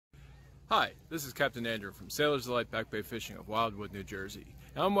Hi, this is Captain Andrew from Sailor's Delight Back Bay Fishing of Wildwood, New Jersey.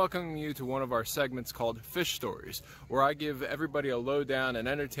 And I'm welcoming you to one of our segments called Fish Stories, where I give everybody a lowdown and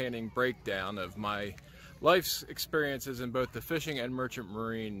entertaining breakdown of my life's experiences in both the fishing and merchant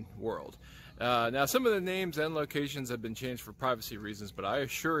marine world. Now, some of the names and locations have been changed for privacy reasons, but I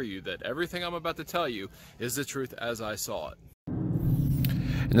assure you that everything I'm about to tell you is the truth as I saw it.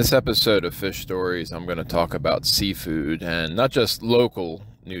 In this episode of Fish Stories, I'm going to talk about seafood, and not just local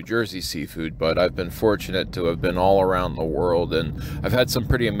New Jersey seafood, but I've been fortunate to have been all around the world, and I've had some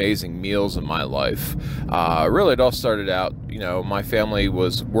pretty amazing meals in my life. Really, it all started out, my family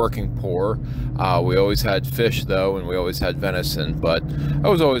was working poor. We always had fish, though, and we always had venison, but I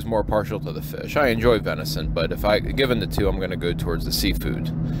was always more partial to the fish. I enjoy venison, but if given the two, I'm going to go towards the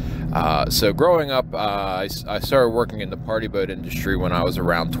seafood. So growing up, I started working in the party boat industry when I was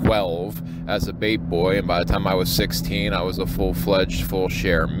around 12 as a bait boy, and by the time I was 16, I was a full-fledged,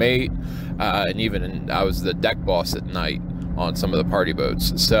 full-share mate, and I was the deck boss at night on some of the party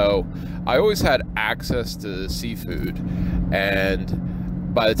boats. So I always had access to the seafood,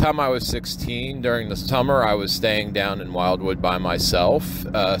 and by the time I was 16, during the summer, I was staying down in Wildwood by myself,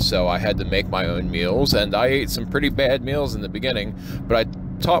 so I had to make my own meals, and I ate some pretty bad meals in the beginning, but I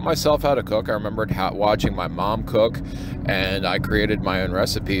taught myself how to cook. I remembered watching my mom cook, and I created my own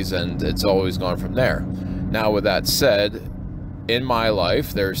recipes, and it's always gone from there. Now, with that said, in my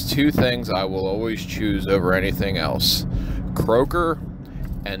life, there's two things I will always choose over anything else: croaker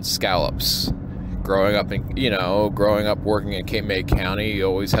and scallops. Growing up working in Cape May County, you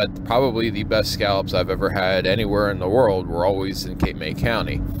always had probably the best scallops I've ever had anywhere in the world were always in Cape May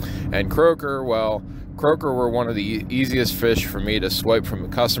County. And croaker were one of the easiest fish for me to swipe from a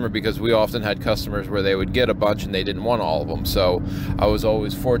customer, because we often had customers where they would get a bunch and they didn't want all of them. So I was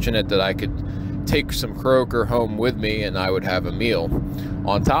always fortunate that I could take some croaker home with me and I would have a meal.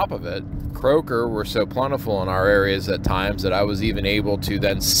 On top of it, croaker were so plentiful in our areas at times that I was even able to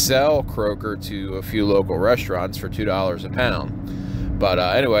then sell croaker to a few local restaurants for $2 a pound. But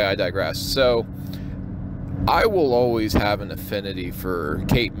anyway, I digress. So I will always have an affinity for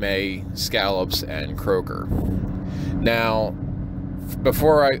Cape May scallops and croaker. Now,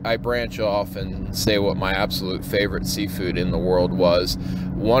 before I branch off and say what my absolute favorite seafood in the world was,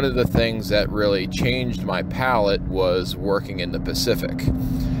 one of the things that really changed my palate was working in the Pacific.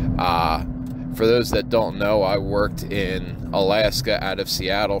 For those that don't know, I worked in Alaska out of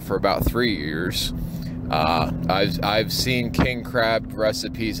Seattle for about 3 years. I've seen king crab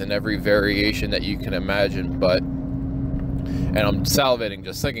recipes in every variation that you can imagine, and I'm salivating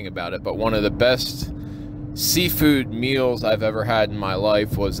just thinking about it, but one of the best seafood meals I've ever had in my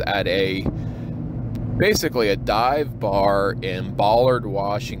life was at basically a dive bar in Ballard,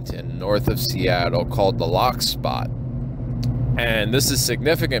 Washington, north of Seattle, called the Lock Spot. And this is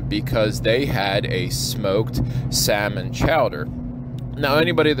significant because they had a smoked salmon chowder. Now,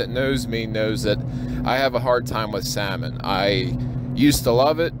 anybody that knows me knows that I have a hard time with salmon. I used to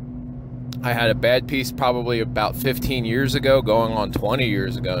love it. I had a bad piece probably about 15 years ago, going on 20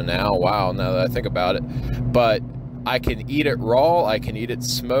 years ago now. Wow, now that I think about it. But I can eat it raw, I can eat it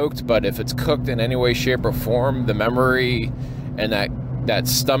smoked, but if it's cooked in any way, shape, or form, the memory and that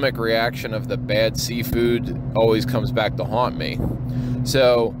stomach reaction of the bad seafood always comes back to haunt me.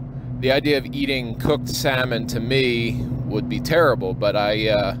 So the idea of eating cooked salmon to me would be terrible, but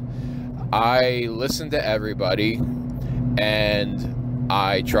I listened to everybody, and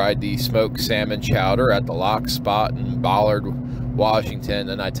I tried the smoked salmon chowder at the Lock Spot in Ballard, Washington,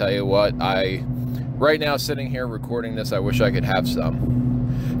 and I tell you what, right now sitting here recording this, I wish I could have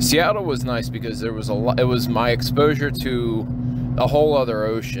some. Seattle was nice because it was my exposure to a whole other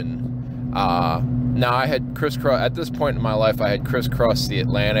ocean. Now I had at this point in my life, I had crisscrossed the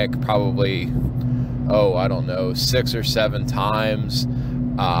Atlantic probably, I don't know, 6 or 7 times.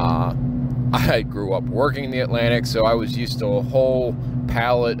 I grew up working in the Atlantic, so I was used to a whole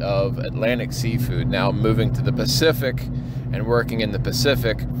palette of Atlantic seafood. Now moving to the Pacific and working in the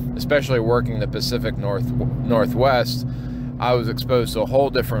Pacific, especially working the Pacific Northwest, I was exposed to a whole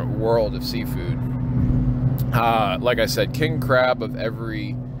different world of seafood. Like I said, king crab of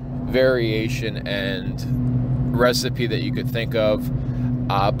every variation and recipe that you could think of.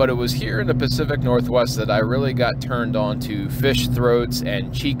 But it was here in the Pacific Northwest that I really got turned on to fish throats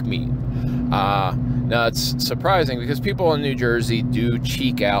and cheek meat. Now, it's surprising because people in New Jersey do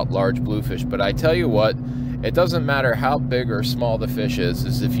cheek out large bluefish, but I tell you what, it doesn't matter how big or small the fish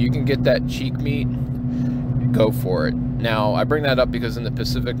is if you can get that cheek meat, go for it. Now, I bring that up because in the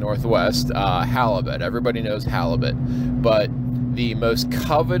Pacific Northwest, halibut, everybody knows halibut, but the most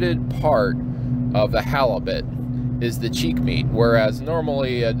coveted part of the halibut is the cheek meat, whereas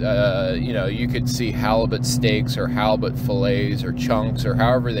normally, you know, you could see halibut steaks or halibut fillets or chunks or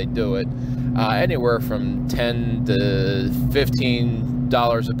however they do it, anywhere from $10 to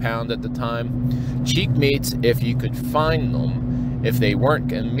 $15 a pound at the time. Cheek meats, if you could find them, if they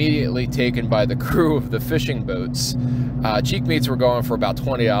weren't immediately taken by the crew of the fishing boats, cheek meats were going for about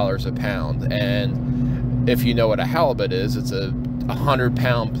 $20 a pound. And if you know what a halibut is, it's a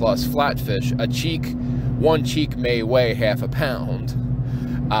 100-pound plus flatfish. One cheek may weigh half a pound.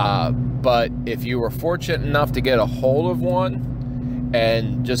 But if you were fortunate enough to get a hold of one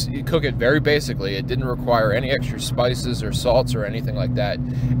and just cook it very basically, it didn't require any extra spices or salts or anything like that.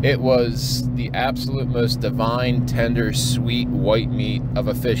 It was the absolute most divine, tender, sweet white meat of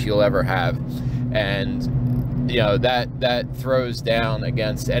a fish you'll ever have. And you know, that throws down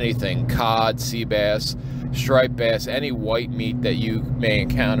against anything: cod, sea bass, striped bass, any white meat that you may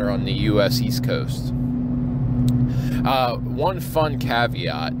encounter on the US East Coast. One fun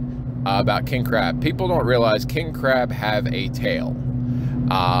caveat about king crab: people don't realize king crab have a tail.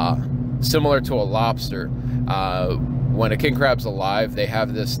 Similar to a lobster, when a king crab's alive, they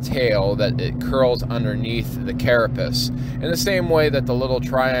have this tail that it curls underneath the carapace, in the same way that the little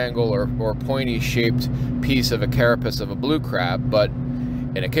triangle or pointy shaped piece of a carapace of a blue crab, but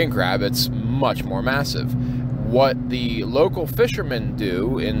in a king crab it's much more massive. What the local fishermen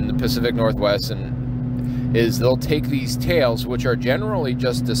do in the Pacific Northwest is they'll take these tails, which are generally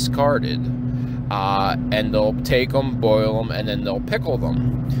just discarded, and they'll take them, boil them, and then they'll pickle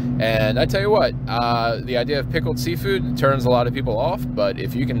them. And I tell you what, the idea of pickled seafood turns a lot of people off, but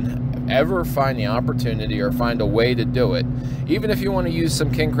if you can ever find the opportunity or find a way to do it, even if you want to use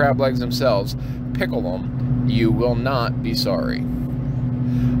some king crab legs themselves, pickle them, you will not be sorry.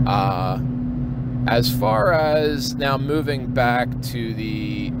 As far as now moving back to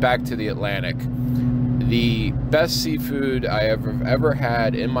the Atlantic, the best seafood I ever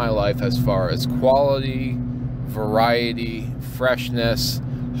had in my life, as far as quality, variety, freshness,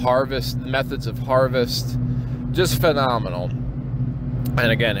 harvest, methods of harvest, just phenomenal.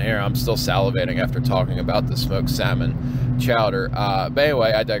 And again, here I'm still salivating after talking about the smoked salmon chowder. But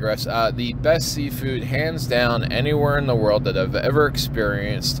anyway, I digress. The best seafood, hands down, anywhere in the world that I've ever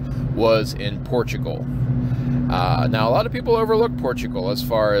experienced was in Portugal. Now, a lot of people overlook Portugal as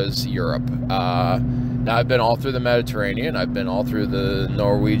far as Europe. Now, I've been all through the Mediterranean. I've been all through the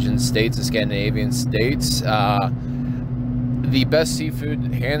Norwegian states, the Scandinavian states. The best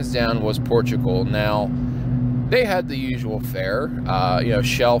seafood, hands down, was Portugal. Now, they had the usual fare, you know,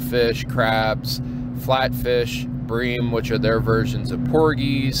 shellfish, crabs, flatfish, bream, which are their versions of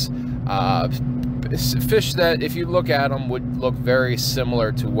porgies, fish that, if you look at them, would look very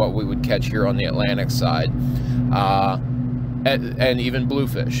similar to what we would catch here on the Atlantic side. And even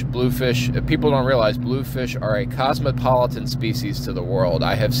bluefish. Bluefish, people don't realize bluefish are a cosmopolitan species to the world.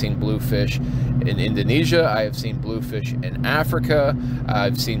 I have seen bluefish in Indonesia. I have seen bluefish in Africa.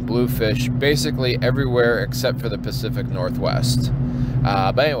 I've seen bluefish basically everywhere except for the Pacific Northwest.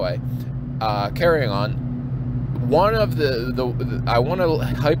 But anyway, carrying on. One of I want to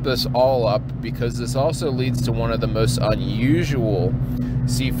hype this all up because this also leads to one of the most unusual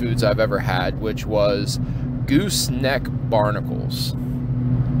seafoods I've ever had, which was gooseneck barnacles.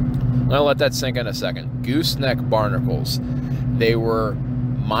 I'll let that sink in a second. Gooseneck barnacles. They were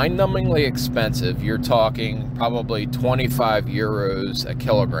mind-numbingly expensive. You're talking probably 25 euros a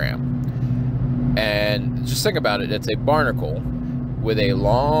kilogram. And just think about it. It's a barnacle with a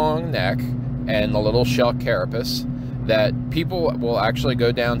long neck and a little shell carapace that people will actually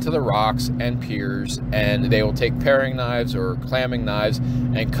go down to the rocks and piers, and they will take paring knives or clamming knives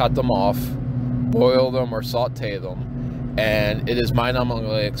and cut them off, boil them or saute them, and it is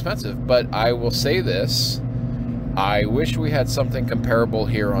mind-numbingly expensive. But I will say this, I wish we had something comparable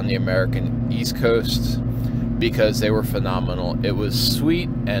here on the American East Coast, because they were phenomenal. It was sweet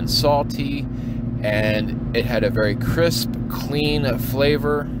and salty, and it had a very crisp, clean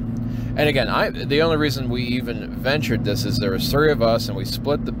flavor. And again, the only reason we even ventured this is there was 3 of us, and we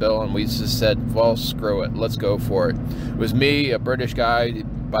split the bill, and we just said, well, screw it, let's go for it. It was me, a British guy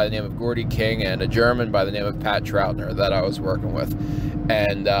by the name of Gordy King, and a German by the name of Pat Troutner that I was working with.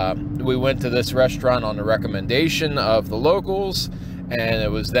 And we went to this restaurant on the recommendation of the locals, and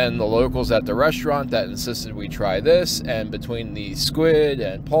it was then the locals at the restaurant that insisted we try this. And between the squid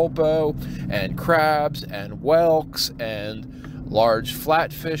and pulpo and crabs and whelks and large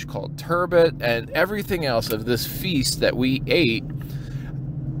flatfish called turbot and everything else of this feast that we ate,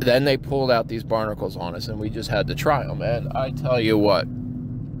 then they pulled out these barnacles on us, and we just had to try them. And I tell you what,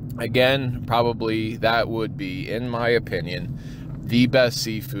 again, probably that would be, in my opinion, the best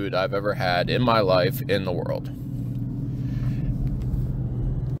seafood I've ever had in my life in the world.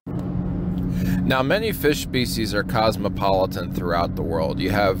 Now, many fish species are cosmopolitan throughout the world.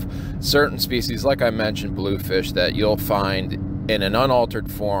 You have certain species, like I mentioned, bluefish, that you'll find in an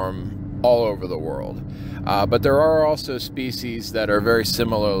unaltered form all over the world. But there are also species that are very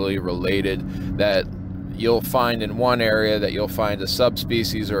similarly related that you'll find in one area, that you'll find a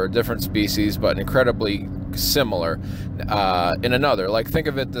subspecies or a different species, but incredibly similar in another. Like, think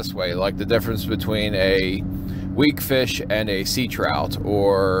of it this way, like the difference between a weak fish and a sea trout,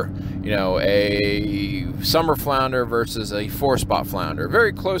 or a summer flounder versus a 4-spot flounder.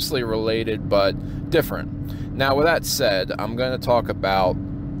 Very closely related but different. Now, with that said, I'm going to talk about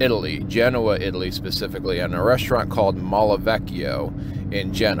Italy, Genoa, Italy specifically, and a restaurant called Malavecchio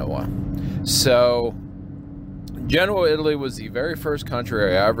in Genoa. So Genoa, Italy was the very first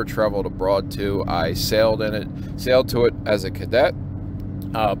country I ever traveled abroad to. I sailed to it as a cadet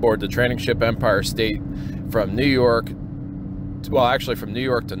aboard the training ship Empire State from New York, from New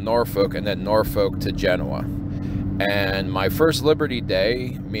York to Norfolk, and then Norfolk to Genoa. And my first Liberty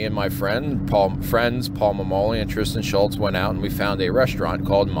Day, me and my friends Paul Mamoli and Tristan Schultz went out and we found a restaurant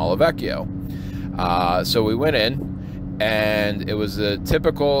called Malavecchio. So we went in, and it was a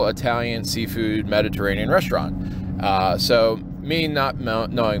typical Italian seafood Mediterranean restaurant. So me not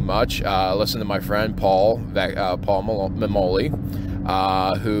knowing much, listened to my friend Paul Mamoli,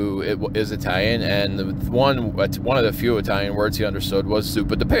 who is Italian, and one of the few Italian words he understood was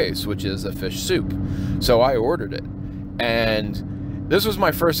zuppa di pesce, which is a fish soup. So I ordered it, and this was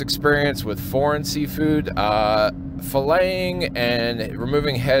my first experience with foreign seafood. Filleting and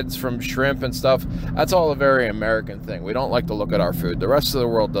removing heads from shrimp and stuff, that's all a very American thing. We don't like to look at our food. The rest of the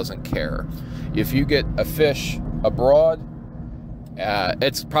world doesn't care. If you get a fish abroad,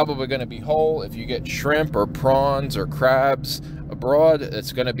 it's probably going to be whole. If you get shrimp or prawns or crabs abroad,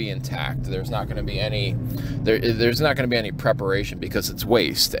 it's going to be intact. There's not going to be any preparation, because it's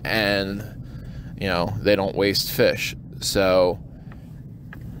waste, and they don't waste fish. So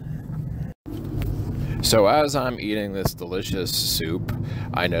as I'm eating this delicious soup,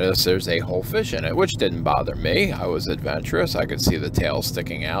 I noticed there's a whole fish in it, which didn't bother me. I was adventurous. I could see the tail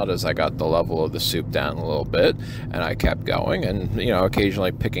sticking out as I got the level of the soup down a little bit, and I kept going, and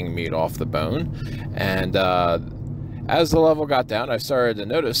occasionally picking meat off the bone. And as the level got down, I started to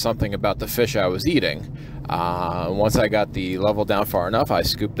notice something about the fish I was eating. Once I got the level down far enough, I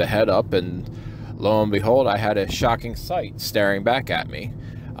scooped the head up, and lo and behold, I had a shocking sight staring back at me.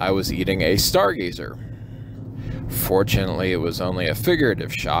 I was eating a stargazer. Fortunately, it was only a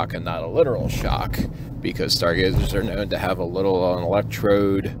figurative shock and not a literal shock, because stargazers are known to have a little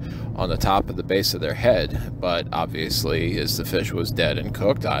electrode on the top of the base of their head. But obviously, as the fish was dead and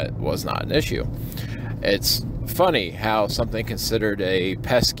cooked, it was not an issue. It's funny how something considered a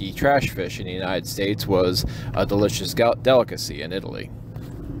pesky trash fish in the United States was a delicious delicacy in Italy.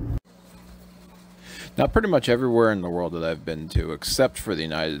 Now, pretty much everywhere in the world that I've been to, except for the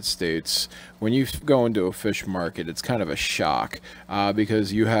United States, when you go into a fish market, it's kind of a shock,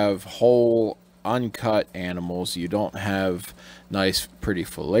 because you have whole, uncut animals. You don't have nice, pretty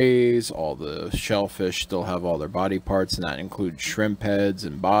fillets. All the shellfish still have all their body parts, and that includes shrimp heads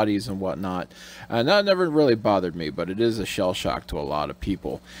and bodies and whatnot. And that never really bothered me, but it is a shell shock to a lot of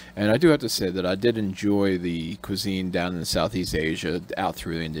people. And I do have to say that I did enjoy the cuisine down in Southeast Asia, out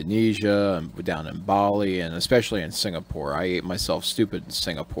through Indonesia, and down in Bali, and especially in Singapore. I ate myself stupid in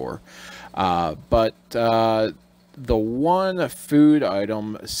Singapore. The one food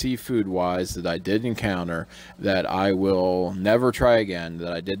item, seafood-wise, that I did encounter that I will never try again,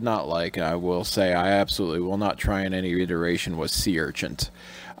 that I did not like, and I will say I absolutely will not try in any iteration, was sea urchin.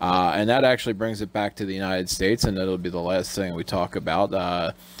 And that actually brings it back to the United States, and it'll be the last thing we talk about.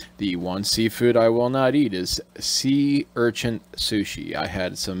 The one seafood I will not eat is sea urchin sushi. I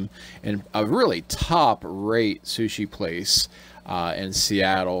had some in a really top-rate sushi place in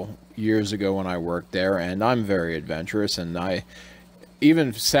Seattle years ago when I worked there, and I'm very adventurous, and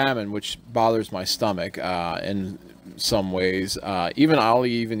even salmon, which bothers my stomach in some ways, I'll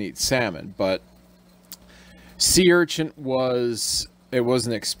even eat salmon, but sea urchin was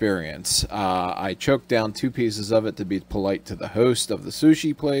an experience. I choked down 2 pieces of it to be polite to the host of the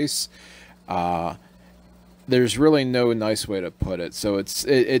sushi place. There's really no nice way to put it. So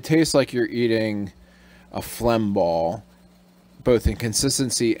it tastes like you're eating a phlegm ball, both in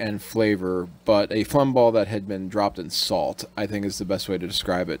consistency and flavor, but a phlegm ball that had been dropped in salt, I think, is the best way to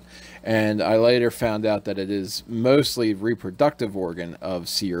describe it. And I later found out that it is mostly reproductive organ of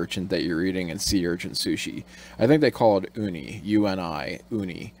sea urchin that you're eating in sea urchin sushi. I think they call it uni, U-N-I,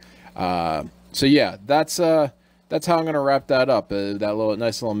 uni. So yeah, that's how I'm going to wrap that up, that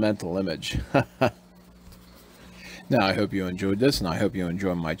nice little mental image. Now, I hope you enjoyed this, and I hope you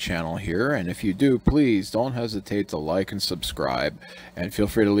enjoy my channel here. And if you do, please don't hesitate to like and subscribe, and feel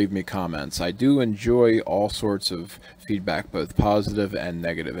free to leave me comments. I do enjoy all sorts of feedback, both positive and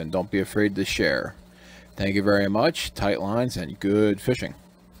negative, and don't be afraid to share. Thank you very much. Tight lines and good fishing.